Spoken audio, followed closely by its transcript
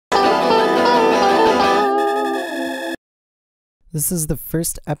This is the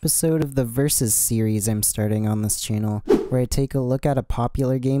first episode of the Versus series I'm starting on this channel, where I take a look at a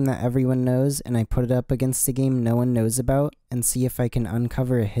popular game that everyone knows and I put it up against a game no one knows about and see if I can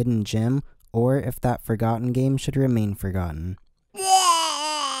uncover a hidden gem, or if that forgotten game should remain forgotten.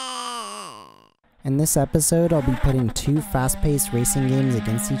 In this episode, I'll be pitting two fast-paced racing games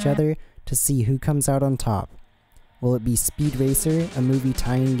against each other to see who comes out on top. Will it be Speed Racer, a movie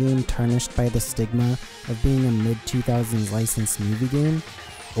tie-in game tarnished by the stigma of being a mid-2000s licensed movie game?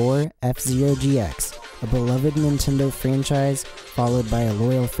 Or FZero GX, a beloved Nintendo franchise followed by a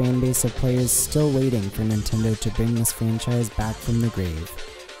loyal fanbase of players still waiting for Nintendo to bring this franchise back from the grave?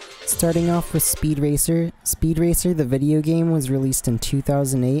 Starting off with Speed Racer. Speed Racer, the video game, was released in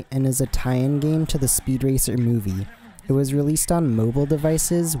 2008 and is a tie-in game to the Speed Racer movie. It was released on mobile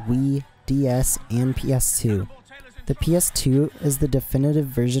devices, Wii, DS, and PS2. The PS2 is the definitive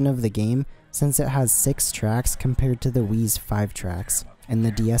version of the game since it has 6 tracks compared to the Wii's 5 tracks, and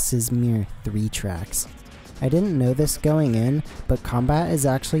the DS's mere 3 tracks. I didn't know this going in, but combat is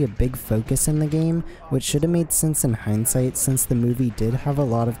actually a big focus in the game, which should have made sense in hindsight since the movie did have a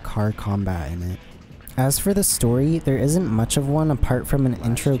lot of car combat in it. As for the story, there isn't much of one apart from an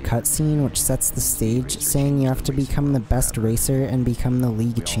intro cutscene which sets the stage, saying you have to become the best racer and become the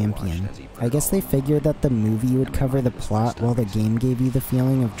league champion. I guess they figured that the movie would cover the plot while the game gave you the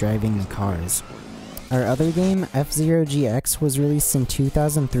feeling of driving the cars. Our other game, FZero GX, was released in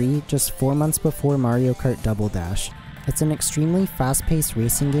 2003, just 4 months before Mario Kart Double Dash. It's an extremely fast-paced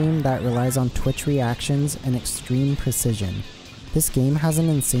racing game that relies on twitch reactions and extreme precision. This game has an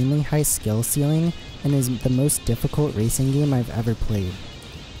insanely high skill ceiling and is the most difficult racing game I've ever played.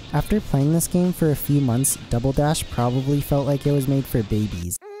 After playing this game for a few months, Double Dash probably felt like it was made for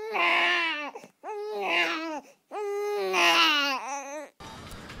babies.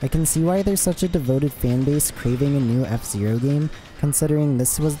 I can see why there's such a devoted fanbase craving a new F-Zero game, considering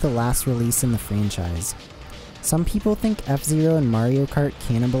this was the last release in the franchise. Some people think F-Zero and Mario Kart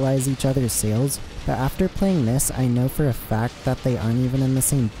cannibalize each other's sales, but after playing this, I know for a fact that they aren't even in the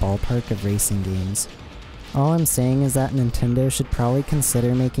same ballpark of racing games. All I'm saying is that Nintendo should probably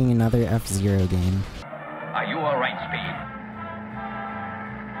consider making another F-Zero game. Are you alright, Speed?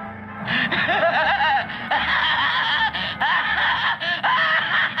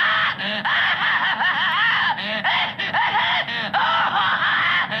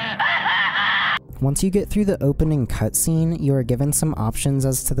 Once you get through the opening cutscene, you are given some options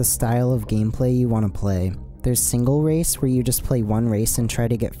as to the style of gameplay you want to play. There's single race, where you just play one race and try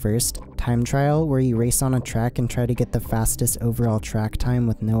to get first, time trial, where you race on a track and try to get the fastest overall track time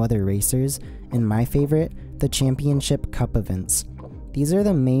with no other racers, and my favorite, the Championship Cup events. These are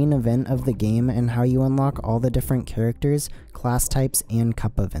the main event of the game and how you unlock all the different characters, class types, and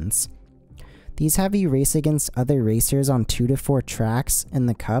cup events. These have you race against other racers on 2 to 4 tracks in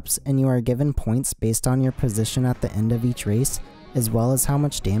the cups, and you are given points based on your position at the end of each race, as well as how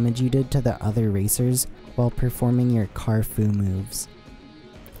much damage you did to the other racers while performing your car fu moves.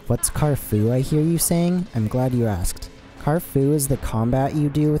 What's car fu, I hear you saying? I'm glad you asked. Car fu is the combat you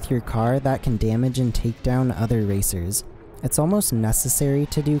do with your car that can damage and take down other racers. It's almost necessary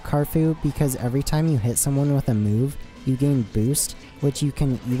to do car fu because every time you hit someone with a move, you gain boost, which you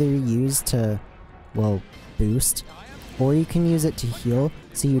can either use to, well, boost, or you can use it to heal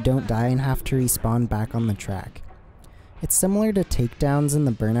so you don't die and have to respawn back on the track. It's similar to takedowns in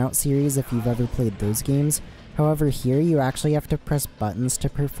the Burnout series if you've ever played those games, however here you actually have to press buttons to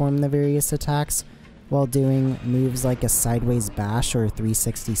perform the various attacks, while doing moves like a sideways bash or a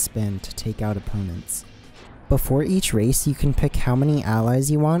 360 spin to take out opponents. Before each race, you can pick how many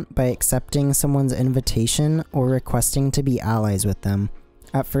allies you want by accepting someone's invitation or requesting to be allies with them.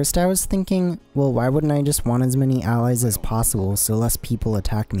 At first I was thinking, well, why wouldn't I just want as many allies as possible so less people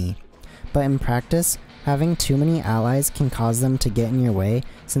attack me? But in practice, having too many allies can cause them to get in your way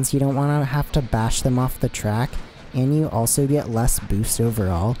since you don't want to have to bash them off the track, and you also get less boost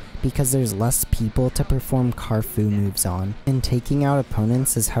overall because there's less people to perform car fu moves on, and taking out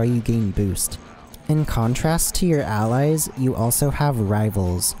opponents is how you gain boost. In contrast to your allies, you also have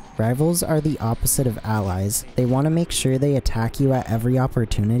rivals. Rivals are the opposite of allies. They want to make sure they attack you at every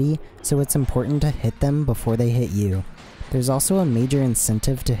opportunity, so it's important to hit them before they hit you. There's also a major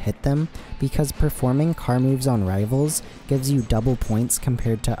incentive to hit them, because performing car moves on rivals gives you double points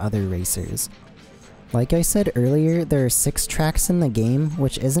compared to other racers. Like I said earlier, there are 6 tracks in the game,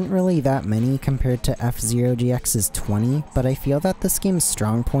 which isn't really that many compared to F-Zero GX's 20, but I feel that this game's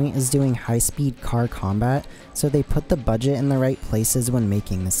strong point is doing high-speed car combat, so they put the budget in the right places when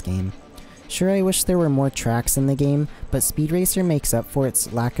making this game. Sure, I wish there were more tracks in the game, but Speed Racer makes up for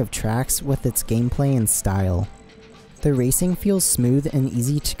its lack of tracks with its gameplay and style. The racing feels smooth and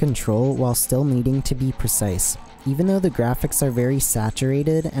easy to control while still needing to be precise. Even though the graphics are very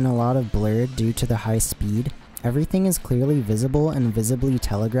saturated and a lot of blur due to the high speed, everything is clearly visible and visibly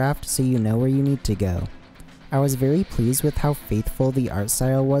telegraphed so you know where you need to go. I was very pleased with how faithful the art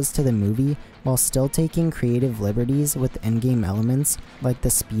style was to the movie while still taking creative liberties with in-game elements like the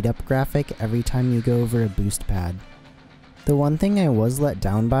speed up graphic every time you go over a boost pad. The one thing I was let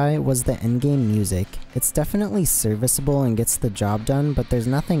down by was the in-game music. It's definitely serviceable and gets the job done, but there's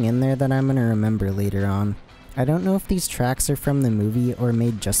nothing in there that I'm gonna remember later on. I don't know if these tracks are from the movie or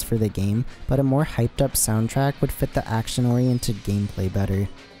made just for the game, but a more hyped up soundtrack would fit the action-oriented gameplay better.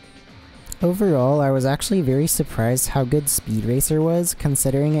 Overall, I was actually very surprised how good Speed Racer was,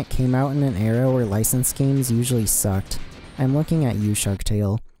 considering it came out in an era where licensed games usually sucked. I'm looking at you,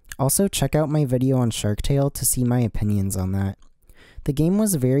 Sharktail. Also, check out my video on Sharktail to see my opinions on that. The game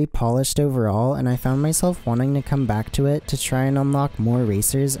was very polished overall, and I found myself wanting to come back to it to try and unlock more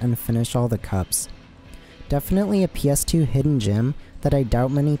racers and finish all the cups. Definitely a PS2 hidden gem that I doubt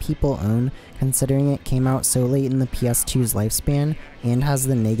many people own, considering it came out so late in the PS2's lifespan and has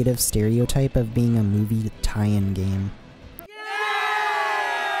the negative stereotype of being a movie tie-in game.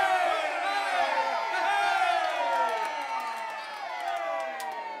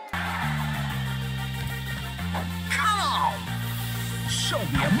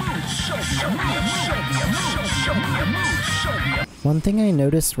 One thing I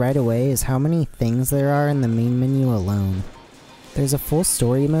noticed right away is how many things there are in the main menu alone. There's a full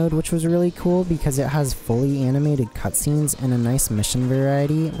story mode, which was really cool because it has fully animated cutscenes and a nice mission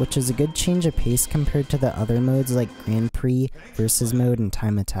variety, which is a good change of pace compared to the other modes like Grand Prix, Versus Mode, and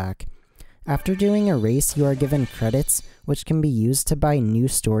Time Attack. After doing a race, you are given credits, which can be used to buy new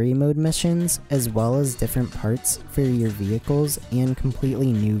story mode missions, as well as different parts for your vehicles and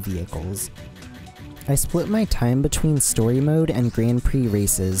completely new vehicles. I split my time between story mode and Grand Prix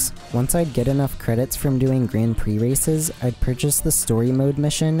races. Once I'd get enough credits from doing Grand Prix races, I'd purchase the story mode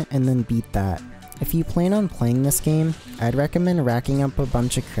mission and then beat that. If you plan on playing this game, I'd recommend racking up a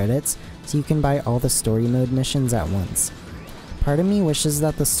bunch of credits so you can buy all the story mode missions at once. Part of me wishes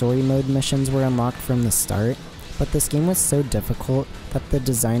that the story mode missions were unlocked from the start, but this game was so difficult that the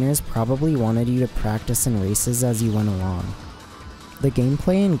designers probably wanted you to practice in races as you went along. The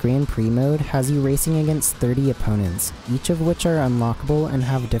gameplay in Grand Prix mode has you racing against 30 opponents, each of which are unlockable and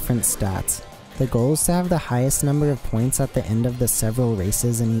have different stats. The goal is to have the highest number of points at the end of the several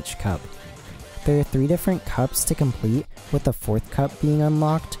races in each cup. There are 3 different cups to complete, with the 4th cup being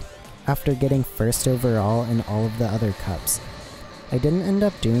unlocked after getting first overall in all of the other cups. I didn't end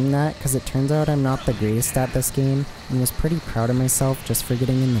up doing that because it turns out I'm not the greatest at this game and was pretty proud of myself just for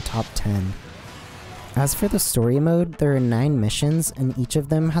getting in the top 10. As for the story mode, there are 9 missions and each of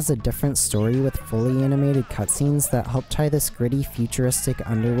them has a different story with fully animated cutscenes that help tie this gritty futuristic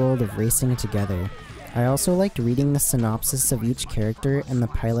underworld of racing together. I also liked reading the synopsis of each character in the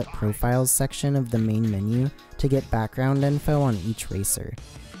pilot profiles section of the main menu to get background info on each racer.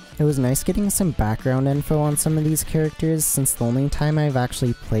 It was nice getting some background info on some of these characters since the only time I've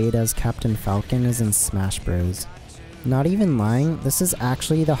actually played as Captain Falcon is in Smash Bros. Not even lying, this is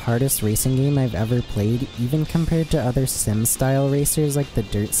actually the hardest racing game I've ever played, even compared to other sim-style racers like the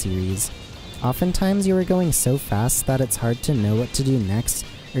Dirt series. Oftentimes you are going so fast that it's hard to know what to do next,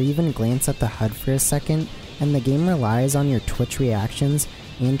 or even glance at the HUD for a second, and the game relies on your Twitch reactions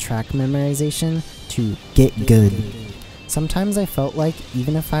and track memorization to get good. Sometimes I felt like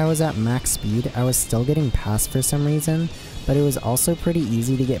even if I was at max speed, I was still getting past for some reason, but it was also pretty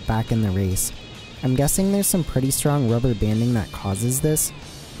easy to get back in the race. I'm guessing there's some pretty strong rubber banding that causes this.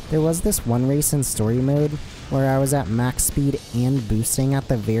 There was this one race in story mode where I was at max speed and boosting at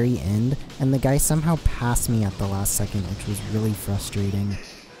the very end, and the guy somehow passed me at the last second, which was really frustrating.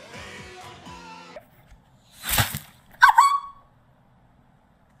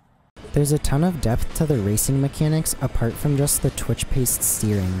 There's a ton of depth to the racing mechanics apart from just the twitch-paced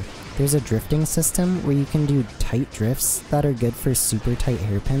steering. There's a drifting system where you can do tight drifts that are good for super tight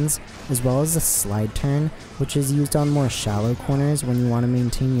hairpins, as well as a slide turn, which is used on more shallow corners when you want to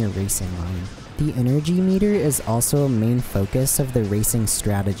maintain your racing line. The energy meter is also a main focus of the racing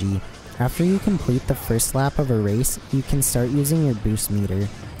strategy. After you complete the first lap of a race, you can start using your boost meter.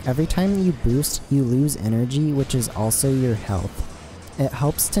 Every time you boost, you lose energy, which is also your health. It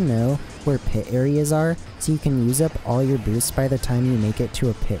helps to know where pit areas are, so you can use up all your boosts by the time you make it to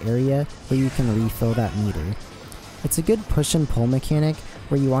a pit area where you can refill that meter. It's a good push and pull mechanic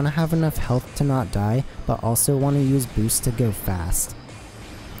where you want to have enough health to not die, but also want to use boosts to go fast.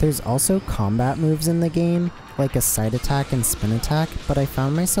 There's also combat moves in the game, like a side attack and spin attack, but I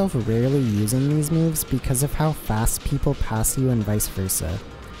found myself rarely using these moves because of how fast people pass you and vice versa.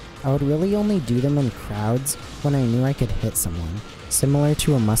 I would really only do them in crowds when I knew I could hit someone, similar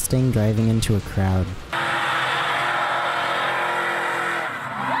to a Mustang driving into a crowd.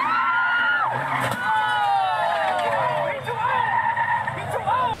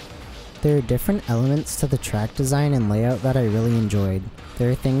 There are different elements to the track design and layout that I really enjoyed. There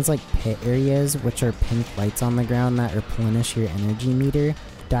are things like pit areas, which are pink lights on the ground that replenish your energy meter,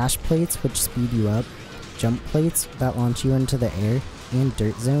 dash plates which speed you up, jump plates that launch you into the air, and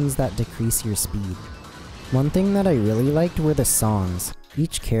dirt zones that decrease your speed. One thing that I really liked were the songs.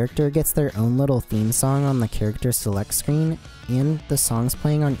 Each character gets their own little theme song on the character select screen, and the songs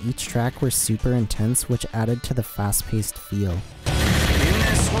playing on each track were super intense, which added to the fast-paced feel. In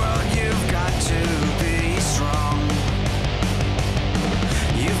this world you've got to be strong.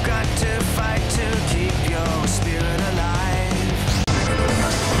 You've got to fight to keep your spirit alive.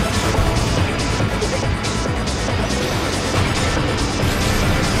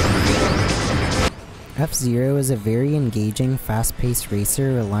 FZero is a very engaging, fast-paced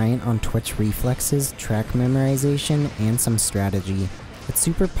racer reliant on twitch reflexes, track memorization, and some strategy. It's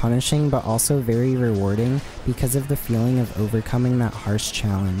super punishing but also very rewarding because of the feeling of overcoming that harsh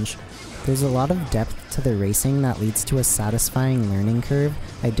challenge. There's a lot of depth to the racing that leads to a satisfying learning curve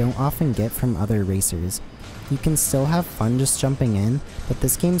I don't often get from other racers. You can still have fun just jumping in, but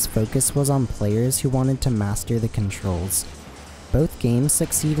this game's focus was on players who wanted to master the controls. Both games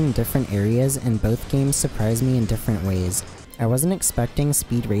succeed in different areas and both games surprise me in different ways. I wasn't expecting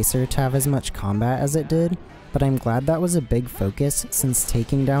Speed Racer to have as much combat as it did, but I'm glad that was a big focus since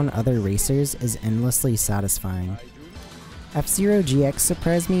taking down other racers is endlessly satisfying. FZero GX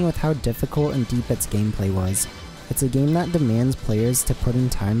surprised me with how difficult and deep its gameplay was. It's a game that demands players to put in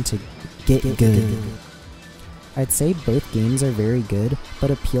time to get good. I'd say both games are very good,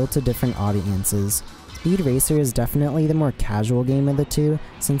 but appeal to different audiences. Speed Racer is definitely the more casual game of the two,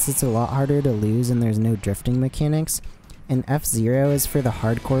 since it's a lot harder to lose and there's no drifting mechanics, and FZero is for the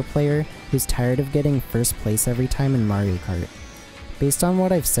hardcore player who's tired of getting first place every time in Mario Kart. Based on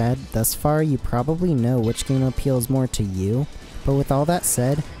what I've said thus far, you probably know which game appeals more to you, but with all that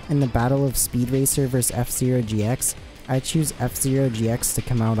said, in the battle of Speed Racer vs FZero GX, I choose FZero GX to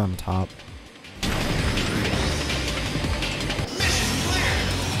come out on top.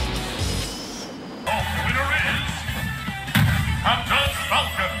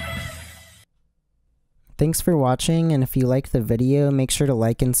 Thanks for watching, and if you like the video, make sure to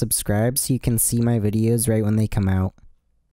like and subscribe so you can see my videos right when they come out.